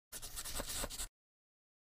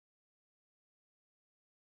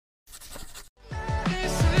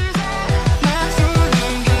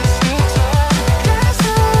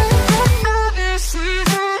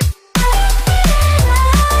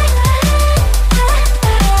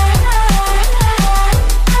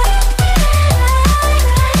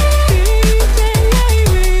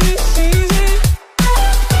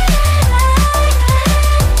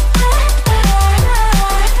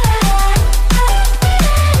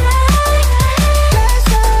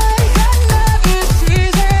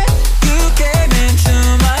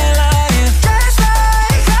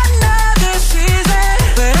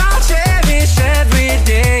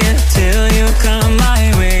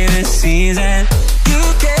season. You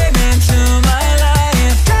came into my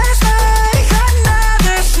life just like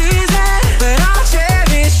another season, but I'll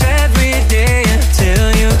cherish every day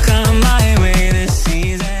until you come my way this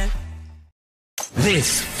season.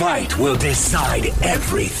 This fight will decide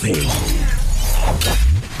everything.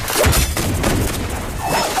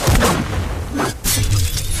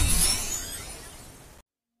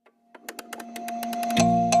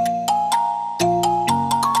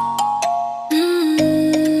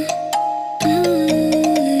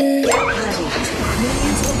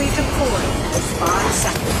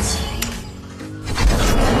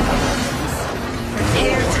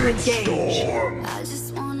 I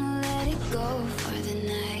just wanna let it go for the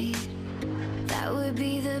night. That would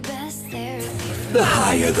be the best therapy. The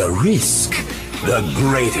higher the risk, the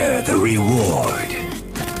greater the reward.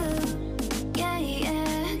 Yeah,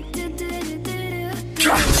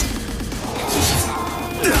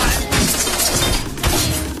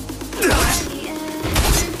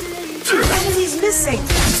 Enemy's missing.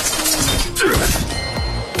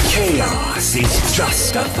 Chaos is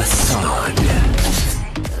just a facade.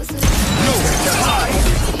 Nowhere to hide!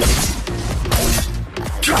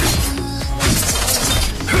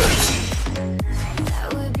 that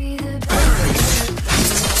would be the best.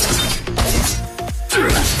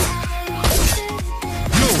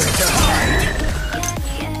 Nowhere to hide!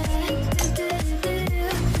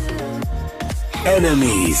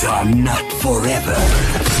 Enemies are not forever.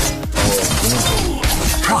 Although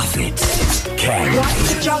prophets can Watch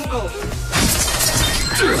the jungle.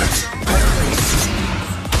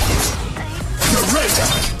 Surrender!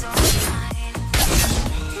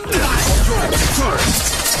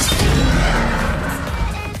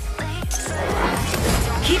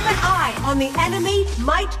 Keep an eye on the enemy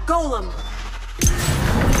might golem.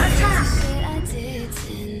 Attack! I did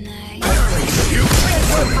tonight. You can't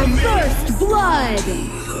run from me! First blood!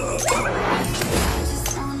 I just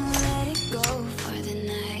wanna let it go for the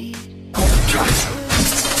night.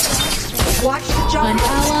 Watch the An jungle.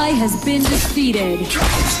 ally has been defeated.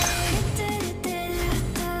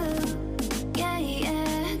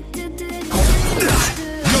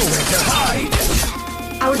 Nowhere to hide!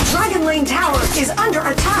 Our Dragon Lane tower is under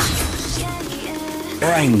attack.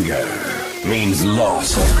 Anger means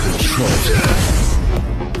loss of control.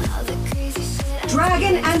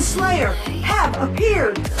 Dragon and Slayer have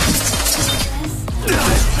appeared.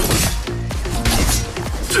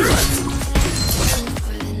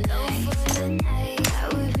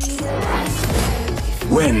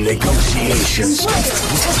 When negotiations Slayer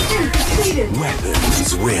has been defeated.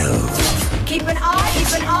 weapons will. Keep an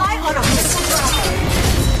eye on a missile dragon.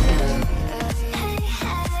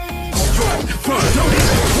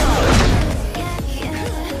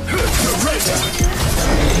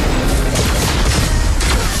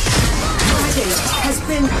 Dragon has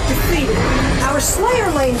been defeated. Our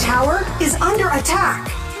Slayer Lane tower is under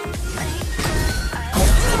attack.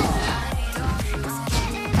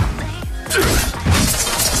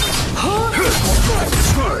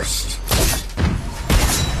 First.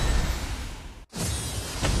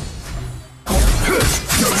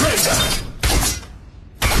 Surrender.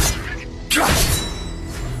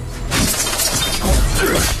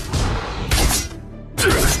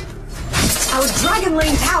 Our Dragon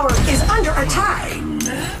Lane tower is under attack.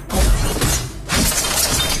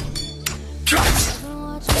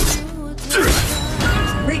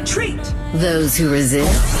 Retreat. Those who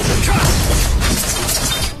resist.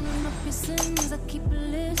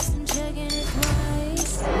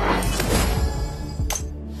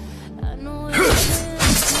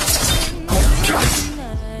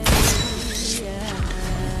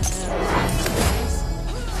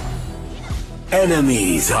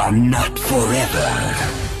 Enemies are not forever.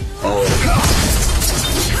 Oh.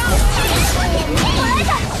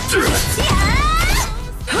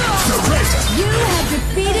 You have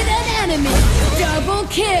defeated an enemy. Double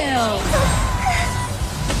kill.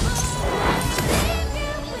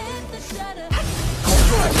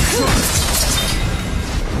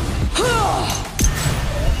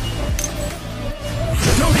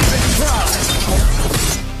 Don't even try.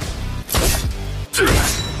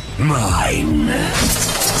 Mine.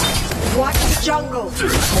 Watch the jungle.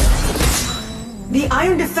 The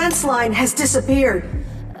iron defense line has disappeared.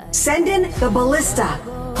 Send in the ballista.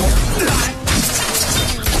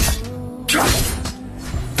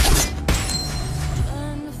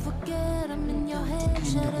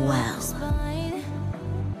 Well.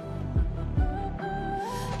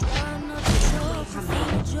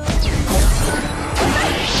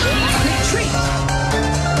 Retreat.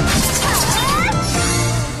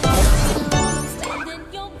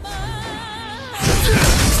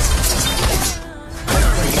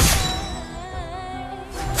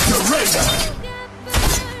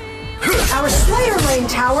 Our Slayer Lane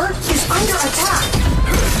tower is under attack.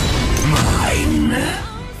 Mine.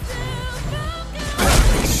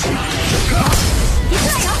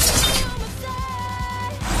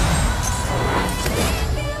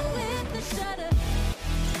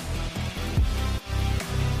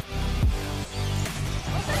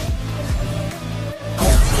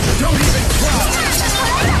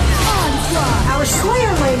 Our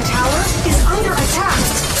Slayer Lane tower is under attack.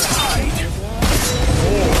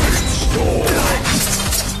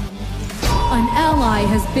 An ally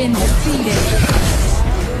has been defeated.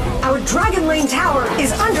 Our Dragon Lane tower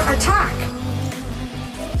is under attack.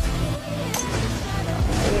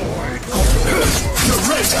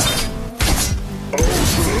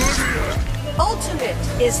 Ultimate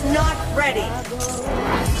is not ready.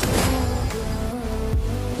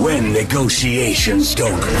 When negotiations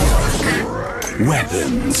don't work,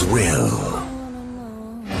 weapons will.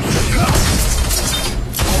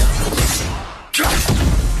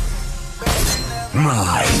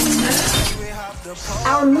 Mine.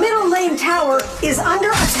 Our middle lane tower is under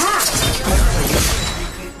attack.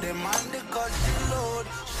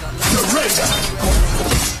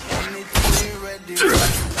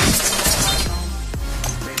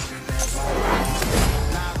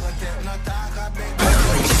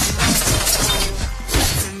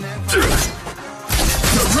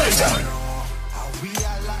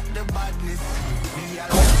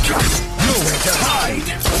 Nowhere to hide.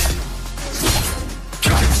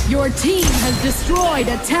 Your team has destroyed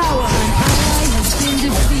a tower. An ally has been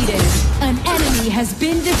defeated. An enemy has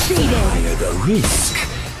been defeated. The higher the risk,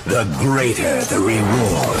 the greater the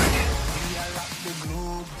reward.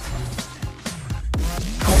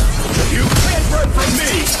 You can't run from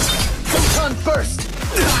me! Photon first!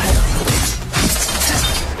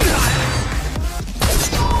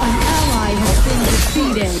 An ally has been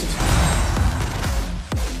defeated.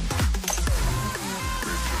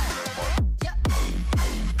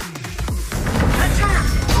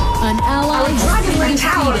 An ally has Dragon been Lane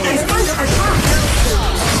tower is defeated. under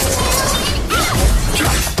attack.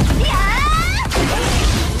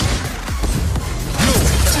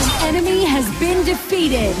 An enemy has been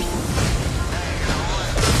defeated.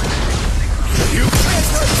 You can't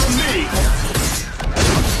run from me!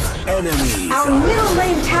 Enemies Our middle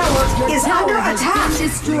lane tower is under Tower has attack. been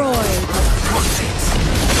destroyed.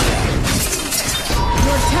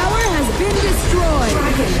 Your tower has been destroyed.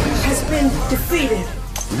 Dragon has been defeated.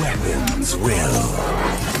 weapons will.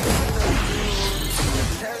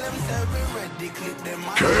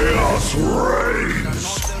 Chaos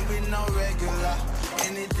reigns!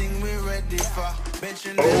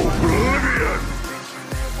 Oblivion!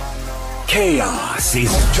 Chaos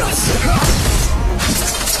is just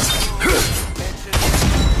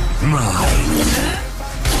mine.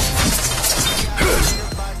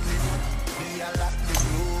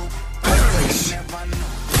 Perish!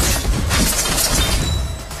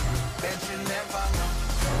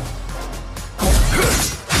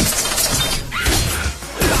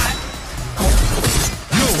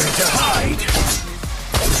 Nowhere to hide!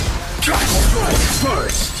 Just strike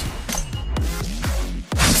first!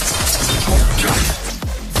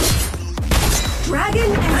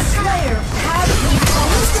 Dragon and Slayer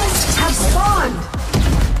have spawned.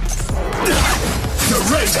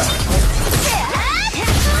 Surrender!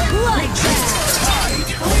 Hide!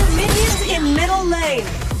 Clear minions in middle lane.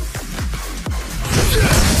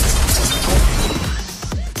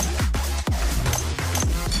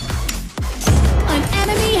 An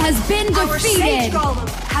enemy has been Our Sage defeated. Golem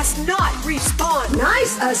has not respawned.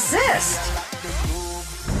 Nice assist.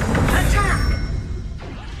 Attack.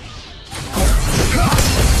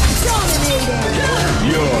 Dominated.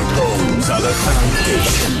 Your bones are the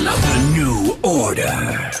foundation of the new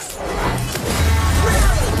order.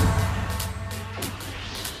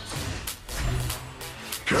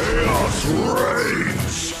 Chaos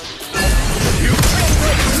reigns. You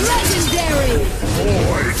Legendary.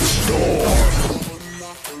 void storm.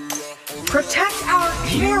 Protect our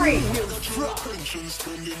carry.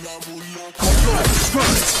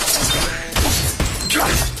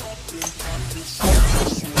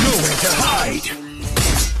 Nowhere to hide.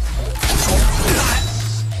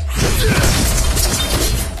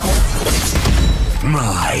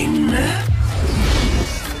 Mine.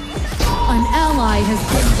 An ally has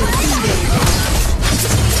been defeated.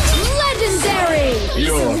 Legendary.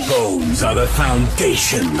 Your bones are the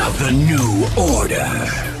foundation of the new order.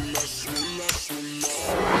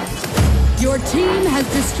 Your team has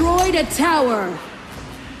destroyed a tower.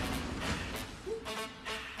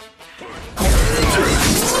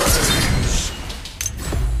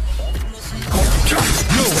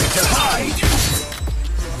 Nowhere to hide.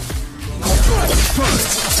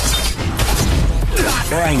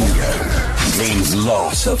 Anger means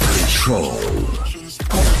loss of control.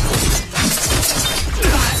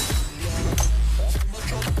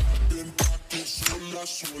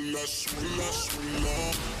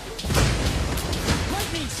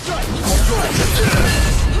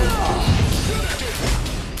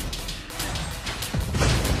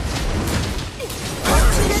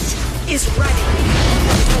 Is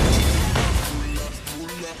ready.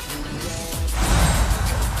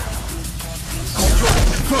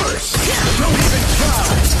 First, don't even try.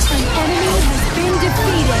 An enemy has been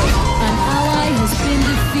defeated. An ally has been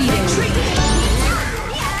defeated.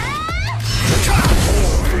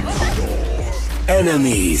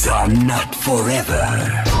 Enemies are not forever.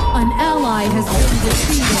 An ally has been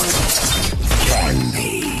defeated. Can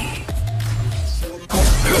be.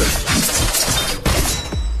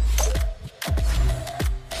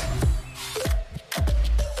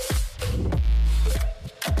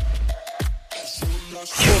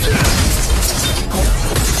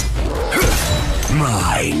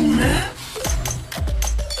 Mine.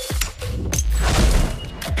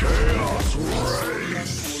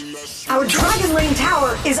 Our Dragon Lane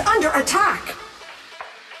tower is under attack.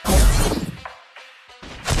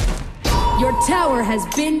 Your tower has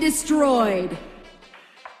been destroyed.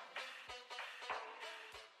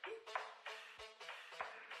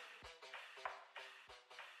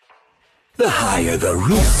 The higher the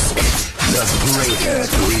risk, the greater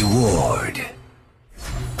the reward.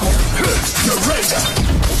 Surrender!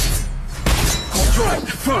 Strike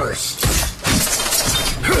first!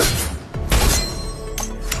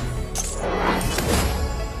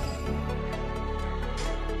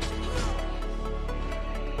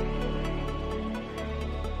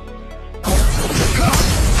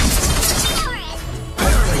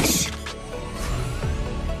 Perish!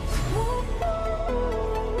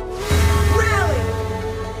 Rally!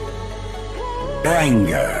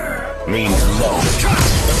 Anger means loss.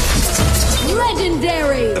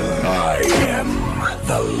 Legendary! I am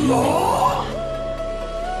the law.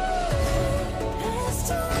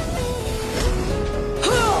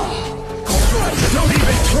 Don't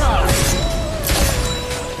even try!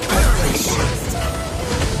 Perish!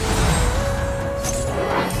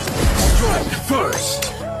 Strike first!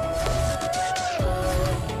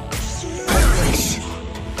 Perish!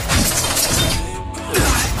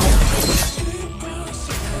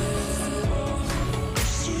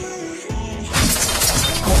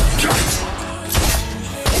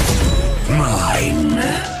 Mine.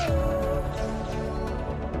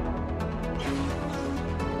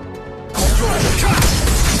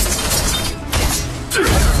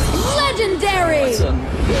 Legendary! It's a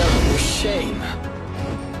very shame.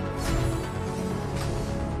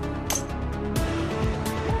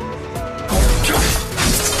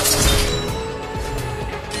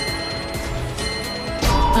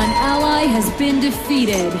 An ally has been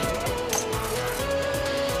defeated.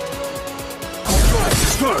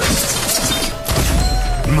 First.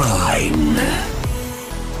 Mine.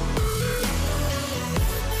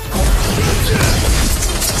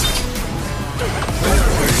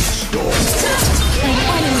 An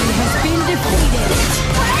enemy has been defeated.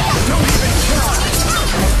 Don't even try!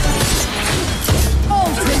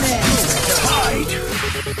 Ultimate! Hide!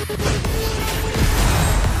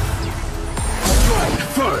 Strike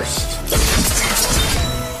first!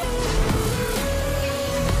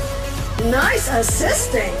 Nice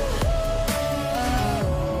assisting.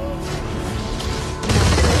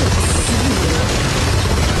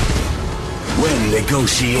 When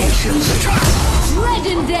negotiations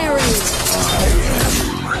Legendary!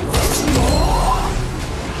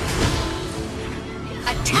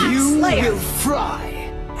 Attack You Slayer. will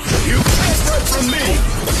fry. You can't run from me!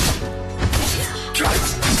 Strike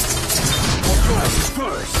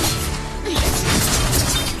first!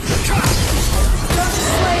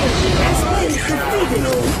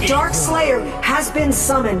 Dark Slayer has been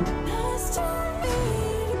summoned. You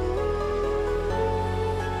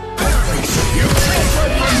can't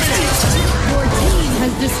run from me! Your team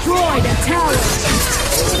has destroyed a tower.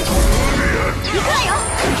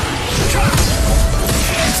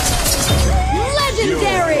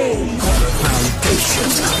 Legendary! Foundation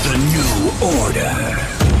of the new order.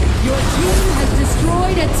 Your team has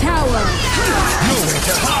destroyed a tower. Nowhere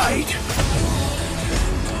to hide!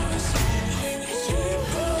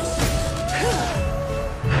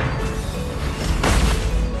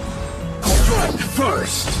 Strike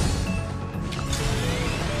first!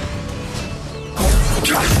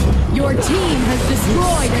 Your team has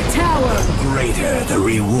destroyed a tower. Greater the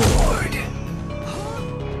reward.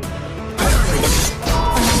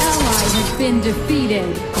 An ally has been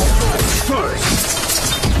defeated. first.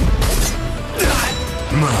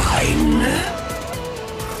 Mine.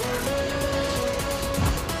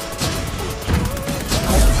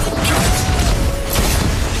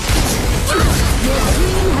 Your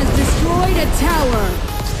team has destroyed a tower.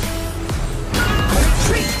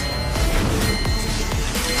 Retreat!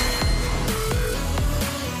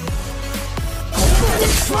 The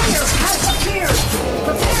Slayer has appeared!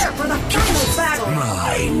 Prepare for the final battle!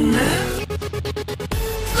 Mine.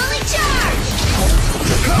 Fully charged!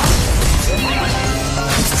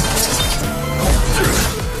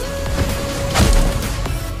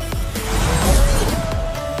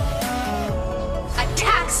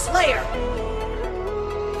 Attack Slayer!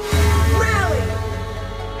 Rally!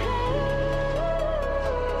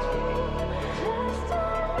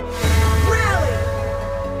 Rally!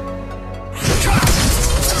 Ready to go!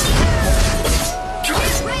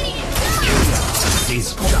 He's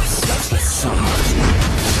just a facade.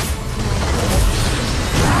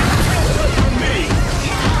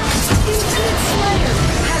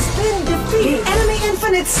 The enemy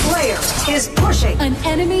Infinite Slayer is pushing. An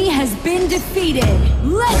enemy has been defeated.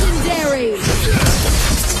 Legendary.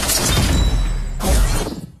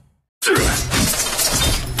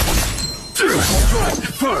 Strike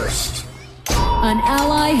first. An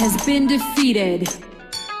ally has been defeated.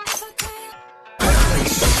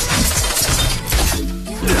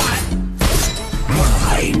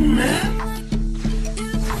 Mine.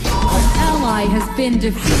 An ally has been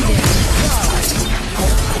defeated.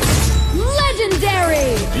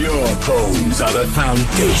 Legendary. Your bones are the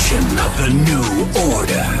foundation of the new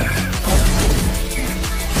order.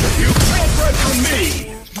 You can't run from me!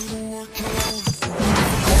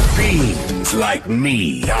 Beings like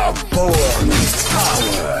me are born with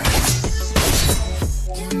power.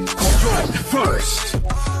 Strike first.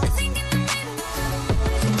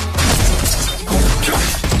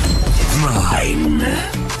 Mine.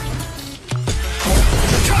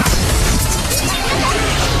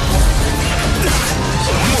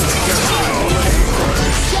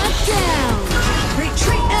 Shut down.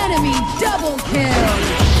 Retreat. Enemy double kill.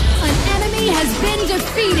 An enemy has been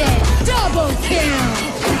defeated. Double kill.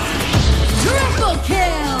 Triple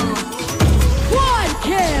kill. Quad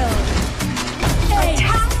kill.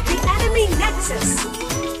 Attack the enemy Nexus.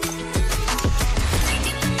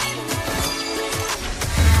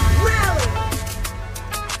 Rally!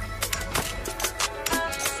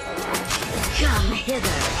 Come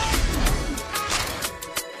hither.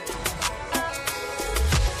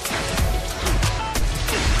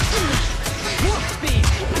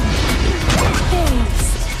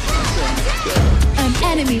 An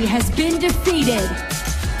enemy has been defeated.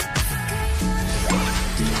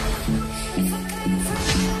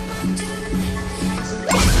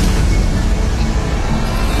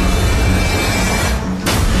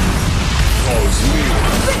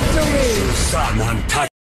 Son untouched.